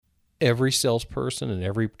Every salesperson and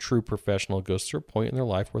every true professional goes through a point in their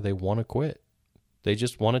life where they want to quit. They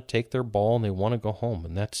just want to take their ball and they want to go home,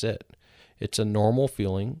 and that's it. It's a normal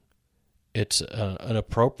feeling. It's an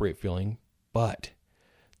appropriate feeling, but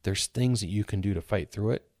there's things that you can do to fight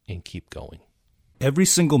through it and keep going. Every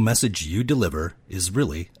single message you deliver is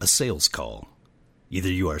really a sales call. Either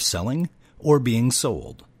you are selling or being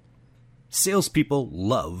sold. Salespeople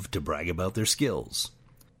love to brag about their skills.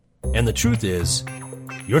 And the truth is,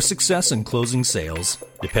 your success in closing sales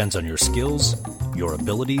depends on your skills, your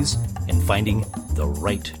abilities, and finding the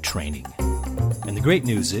right training. And the great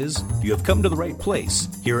news is, you have come to the right place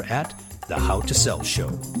here at the How to Sell Show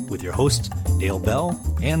with your hosts Dale Bell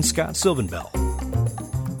and Scott Sylvan Bell.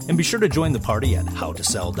 And be sure to join the party at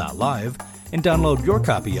howtosell.live and download your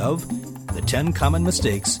copy of The 10 Common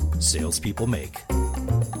Mistakes Salespeople Make.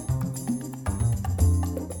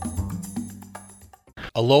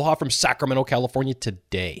 Aloha from Sacramento, California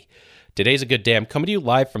today. Today's a good day. I'm coming to you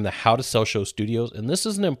live from the How to Sell Show studios, and this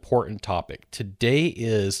is an important topic. Today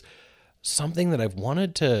is something that I've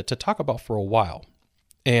wanted to talk about for a while,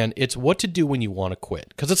 and it's what to do when you want to quit.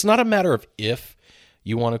 Because it's not a matter of if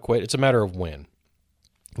you want to quit, it's a matter of when.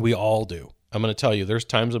 We all do. I'm going to tell you, there's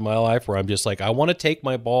times in my life where I'm just like, I want to take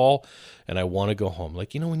my ball and I want to go home.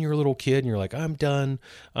 Like, when you're a little kid and you're like, I'm done.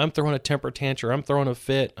 I'm throwing a temper tantrum. I'm throwing a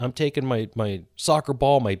fit. I'm taking my soccer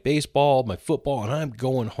ball, my baseball, my football, and I'm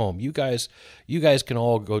going home. You guys can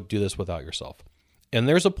all go do this without yourself. And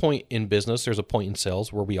there's a point in business, there's a point in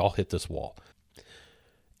sales where we all hit this wall.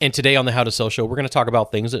 And today on the How to Sell Show, we're going to talk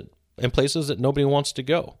about things and places that nobody wants to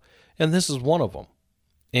go. And this is one of them.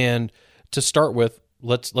 And to start with,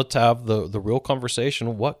 let's have the real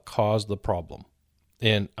conversation. What caused the problem?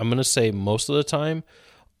 And I'm going to say most of the time,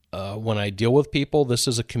 when I deal with people, this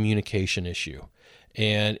is a communication issue,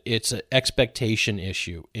 and it's an expectation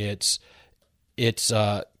issue. It's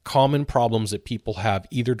common problems that people have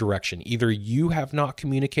either direction. Either you have not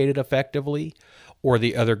communicated effectively, or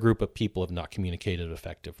the other group of people have not communicated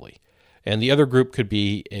effectively. And the other group could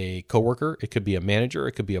be a coworker, it could be a manager,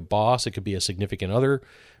 it could be a boss, it could be a significant other,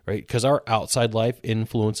 right? Because our outside life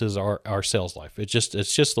influences our sales life. It's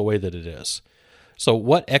just the way that it is. So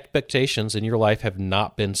what expectations in your life have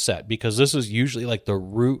not been set? Because this is usually like the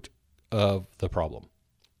root of the problem.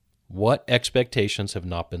 What expectations have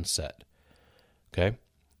not been set? Okay?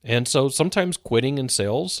 And so sometimes quitting in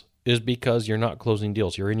sales is because you're not closing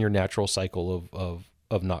deals. You're in your natural cycle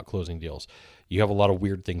of not closing deals. You have a lot of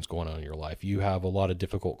weird things going on in your life. You have a lot of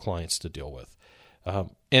difficult clients to deal with.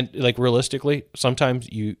 And like realistically, sometimes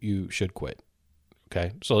you should quit.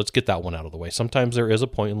 Okay. So let's get that one out of the way. Sometimes there is a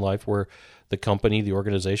point in life where the company, the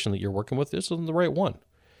organization that you're working with isn't the right one.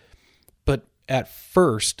 But at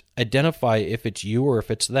first, identify if it's you or if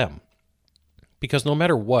it's them. Because no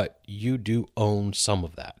matter what, you do own some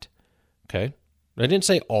of that. Okay. I didn't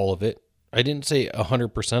say all of it. I didn't say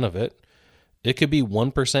 100% of it. It could be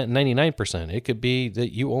 1%, 99%. It could be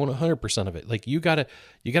that you own 100% of it. Like you gotta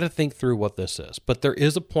think through what this is. But there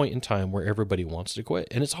is a point in time where everybody wants to quit,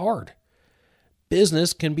 and it's hard.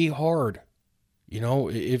 Business can be hard.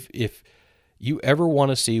 If you ever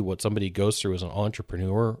want to see what somebody goes through as an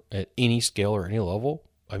entrepreneur at any scale or any level,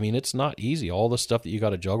 I mean, it's not easy. All the stuff that you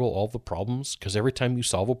got to juggle, all the problems, because every time you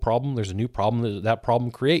solve a problem, there's a new problem that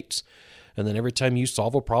problem creates. And then every time you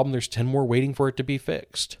solve a problem, there's 10 more waiting for it to be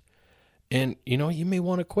fixed. And, you may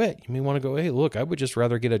want to quit. You may want to go, hey, look, I would just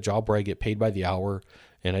rather get a job where I get paid by the hour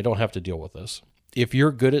and I don't have to deal with this. If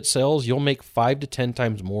you're good at sales, you'll make 5 to 10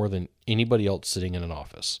 times more than anybody else sitting in an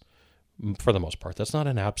office for the most part. That's not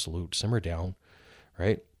an absolute. Simmer down,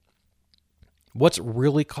 right? What's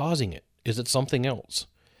really causing it? Is it something else?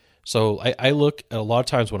 So I look at a lot of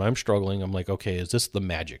times when I'm struggling, I'm like, okay, is this the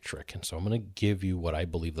magic trick? And so I'm going to give you what I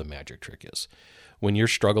believe the magic trick is. When you're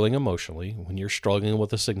struggling emotionally, when you're struggling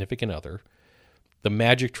with a significant other, the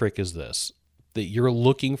magic trick is this, that you're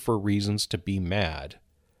looking for reasons to be mad,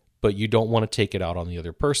 but you don't want to take it out on the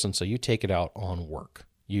other person, so you take it out on work.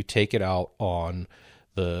 You take it out on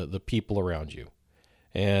the people around you.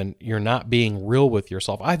 And you're not being real with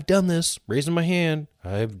yourself. I've done this, raising my hand.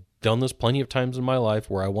 I've done this plenty of times in my life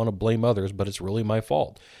where I want to blame others, but it's really my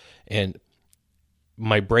fault. And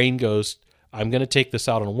my brain goes, I'm going to take this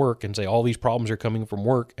out on work and say all these problems are coming from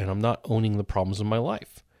work, and I'm not owning the problems in my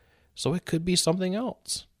life. So it could be something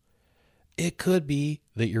else. It could be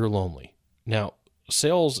that you're lonely. Now,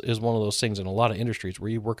 sales is one of those things in a lot of industries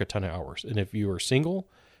where you work a ton of hours. And if you are single,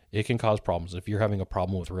 it can cause problems. If you're having a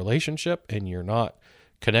problem with a relationship and you're not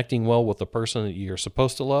connecting well with the person that you're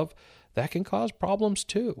supposed to love, that can cause problems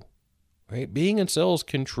too, right? Being in sales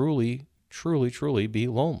can truly, truly, truly be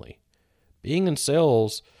lonely. Being in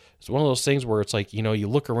sales, It's one of those things where it's like, you know, you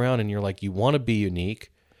look around and you're like, you want to be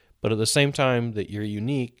unique, but at the same time that you're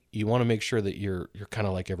unique, you want to make sure that you're kind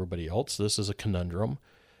of like everybody else. This is a conundrum.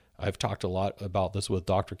 I've talked a lot about this with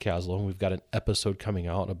Dr. Caslow, and we've got an episode coming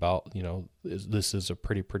out about, you know, this is a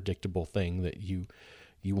pretty predictable thing that you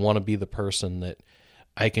want to be the person that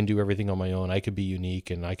I can do everything on my own. I could be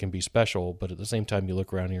unique and I can be special, but at the same time you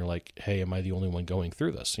look around and you're like, hey, am I the only one going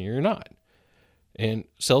through this? And you're not. And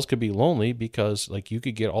sales could be lonely because like you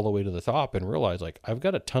could get all the way to the top and realize like, I've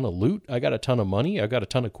got a ton of loot. I got a ton of money. I've got a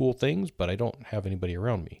ton of cool things, but I don't have anybody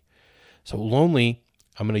around me. So lonely,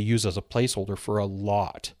 I'm going to use as a placeholder for a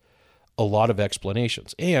lot of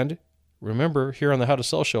explanations. And remember, here on the How to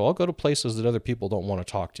Sell show, I'll go to places that other people don't want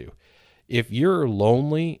to talk to. If you're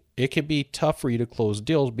lonely, it can be tough for you to close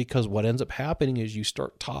deals because what ends up happening is you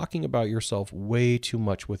start talking about yourself way too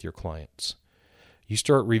much with your clients. You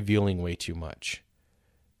start revealing way too much,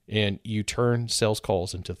 and you turn sales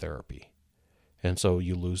calls into therapy. And so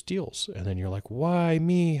you lose deals. And then you're like, why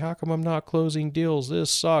me? How come I'm not closing deals? This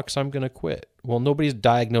sucks. I'm going to quit. Well, nobody's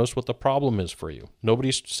diagnosed what the problem is for you.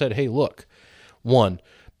 Nobody's said, hey, look, 1,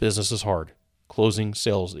 business is hard. Closing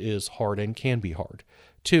sales is hard and can be hard.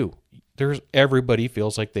 2, everybody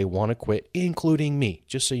feels like they want to quit, including me.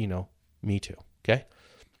 Just so you know, me too. Okay.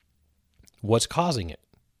 What's causing it?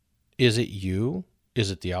 Is it you? Is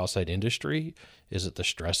it the outside industry? Is it the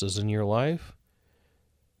stresses in your life?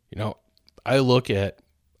 You know, I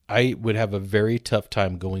would have a very tough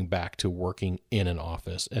time going back to working in an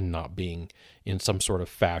office and not being in some sort of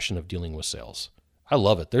fashion of dealing with sales. I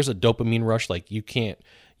love it. There's a dopamine rush like you can't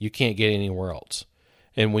get anywhere else.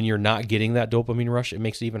 And when you're not getting that dopamine rush, it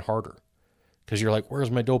makes it even harder because you're like, where's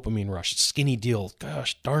my dopamine rush? Skinny deal.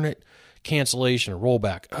 Gosh, darn it. Cancellation,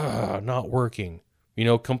 rollback. Not working. You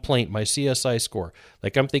know, complaint, my CSI score.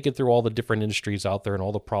 Like I'm thinking through all the different industries out there and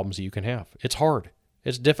all the problems that you can have. It's hard.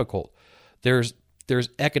 It's difficult. There's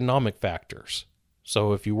economic factors.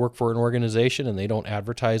 So if you work for an organization and they don't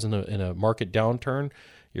advertise in a market downturn,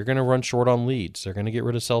 you're going to run short on leads. They're going to get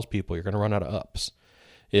rid of salespeople. You're going to run out of ups.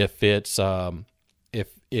 If it's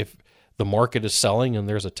if the market is selling and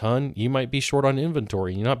there's a ton, you might be short on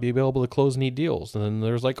inventory. You not be able to close any deals. And then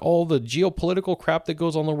there's like all the geopolitical crap that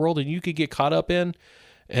goes on in the world and you could get caught up in.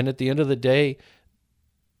 And at the end of the day,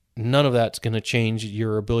 none of that's going to change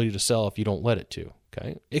your ability to sell if you don't let it to.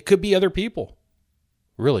 Okay. It could be other people.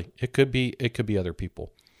 Really. It could be other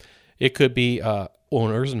people. It could be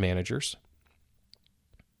owners and managers.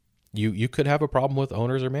 You could have a problem with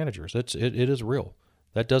owners or managers. It is real.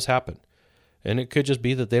 That does happen. And it could just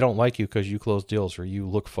be that they don't like you because you close deals or you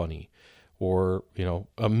look funny or, you know,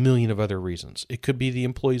 a million of other reasons. It could be the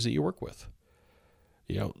employees that you work with.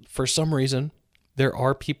 You know, for some reason, there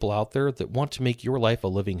are people out there that want to make your life a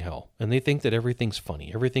living hell. And they think that everything's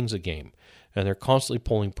funny. Everything's a game. And they're constantly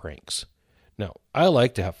pulling pranks. Now, I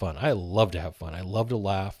like to have fun. I love to have fun. I love to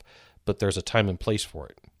laugh, but there's a time and place for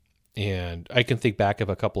it. And I can think back of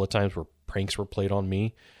a couple of times where pranks were played on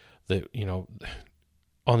me that, you know,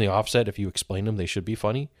 on the offset, if you explain them, they should be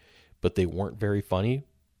funny, but they weren't very funny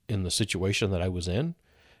in the situation that I was in.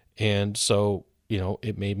 And so, you know,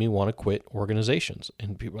 it made me want to quit organizations.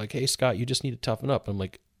 And people are like, hey, Scott, you just need to toughen up. I'm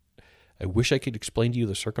like, I wish I could explain to you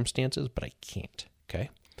the circumstances, but I can't.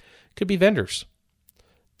 Okay. Could be vendors.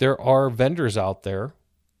 There are vendors out there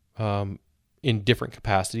in different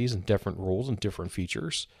capacities and different roles and different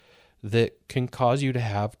features that can cause you to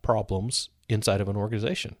have problems inside of an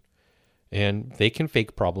organization. And they can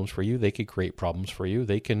fake problems for you. They could create problems for you.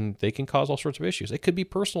 They can cause all sorts of issues. It could be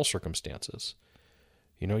personal circumstances.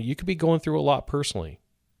 You know, you could be going through a lot personally.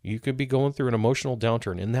 You could be going through an emotional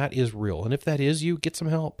downturn, and that is real. And if that is you, get some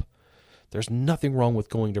help. There's nothing wrong with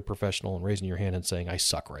going to a professional and raising your hand and saying, I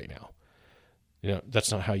suck right now. You know,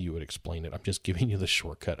 that's not how you would explain it. I'm just giving you the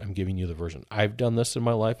shortcut. I'm giving you the version. I've done this in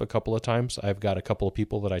my life a couple of times. I've got a couple of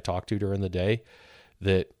people that I talk to during the day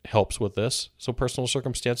that helps with this. So personal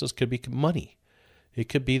circumstances could be money. It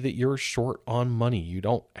could be that you're short on money. You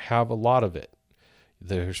don't have a lot of it.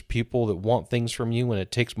 There's people that want things from you and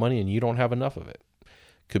it takes money and you don't have enough of it.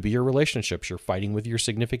 Could be your relationships. You're fighting with your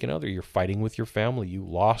significant other. You're fighting with your family. You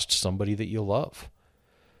lost somebody that you love.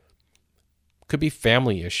 Could be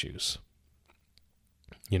family issues.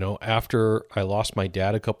 You know, after I lost my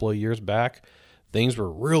dad a couple of years back, things were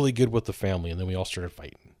really good with the family and then we all started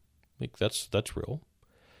fighting. Like that's real.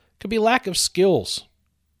 Could be lack of skills.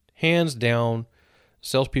 Hands down,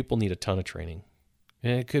 salespeople need a ton of training.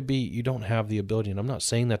 And it could be you don't have the ability, and I'm not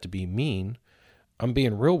saying that to be mean. I'm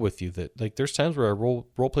being real with you that like there's times where I role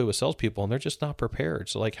play with salespeople and they're just not prepared.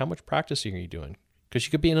 So like how much practicing are you doing? Because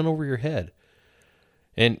you could be in and over your head.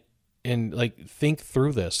 And like think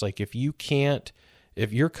through this. Like if you can't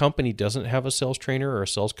If your company doesn't have a sales trainer or a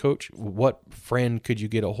sales coach, what friend could you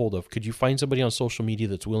get a hold of? Could you find somebody on social media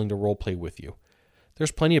that's willing to role play with you?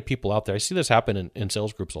 There's plenty of people out there. I see this happen in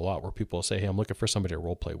sales groups a lot where people say, hey, I'm looking for somebody to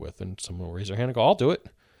role play with. And someone will raise their hand and go, I'll do it.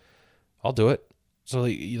 I'll do it. So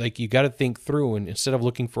like you got to think through, and instead of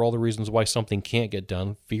looking for all the reasons why something can't get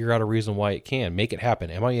done, figure out a reason why it can. Make it happen.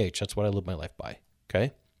 MIH, that's what I live my life by.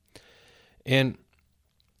 Okay? And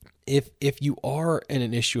if you are in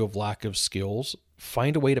an issue of lack of skills,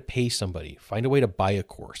 find a way to pay somebody. Find a way to buy a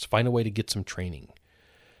course. Find a way to get some training.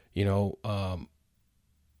 You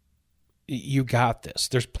got this.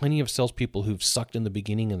 There's plenty of salespeople who've sucked in the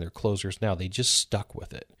beginning and they're closers now. They just stuck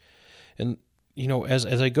with it. And, as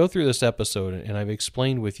I go through this episode, and I've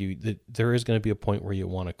explained with you that there is going to be a point where you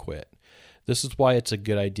want to quit. This is why it's a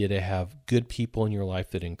good idea to have good people in your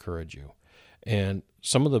life that encourage you. And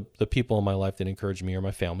some of the people in my life that encourage me are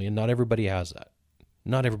my family, and not everybody has that.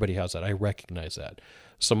 Not everybody has that. I recognize that.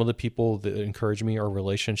 Some of the people that encourage me are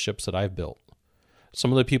relationships that I've built.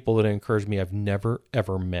 Some of the people that encourage me I've never,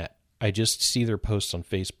 ever met. I just see their posts on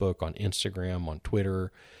Facebook, on Instagram, on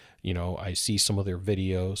Twitter. I see some of their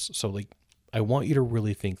videos. So I want you to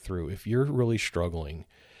really think through. If you're really struggling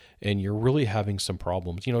and you're really having some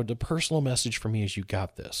problems, the personal message for me is you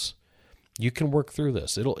got this. You can work through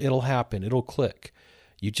this. It'll happen. It'll click.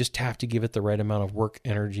 You just have to give it the right amount of work,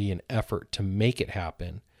 energy, and effort to make it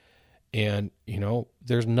happen. And,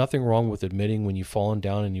 there's nothing wrong with admitting when you've fallen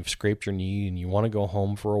down and you've scraped your knee and you want to go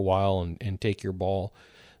home for a while and take your ball.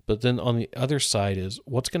 But then on the other side is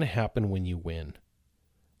what's going to happen when you win?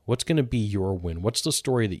 What's going to be your win? What's the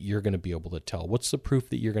story that you're going to be able to tell? What's the proof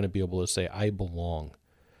that you're going to be able to say, I belong,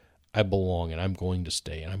 and I'm going to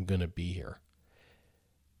stay, and I'm going to be here?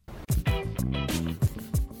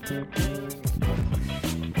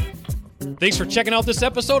 Thanks for checking out this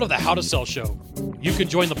episode of the How to Sell Show. You can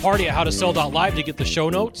join the party at howtosell.live to get the show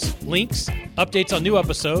notes, links, updates on new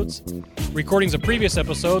episodes, recordings of previous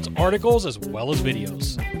episodes, articles, as well as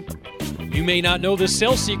videos. You may not know this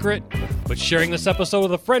sales secret, but sharing this episode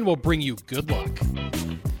with a friend will bring you good luck.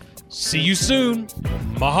 See you soon.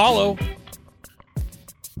 Mahalo.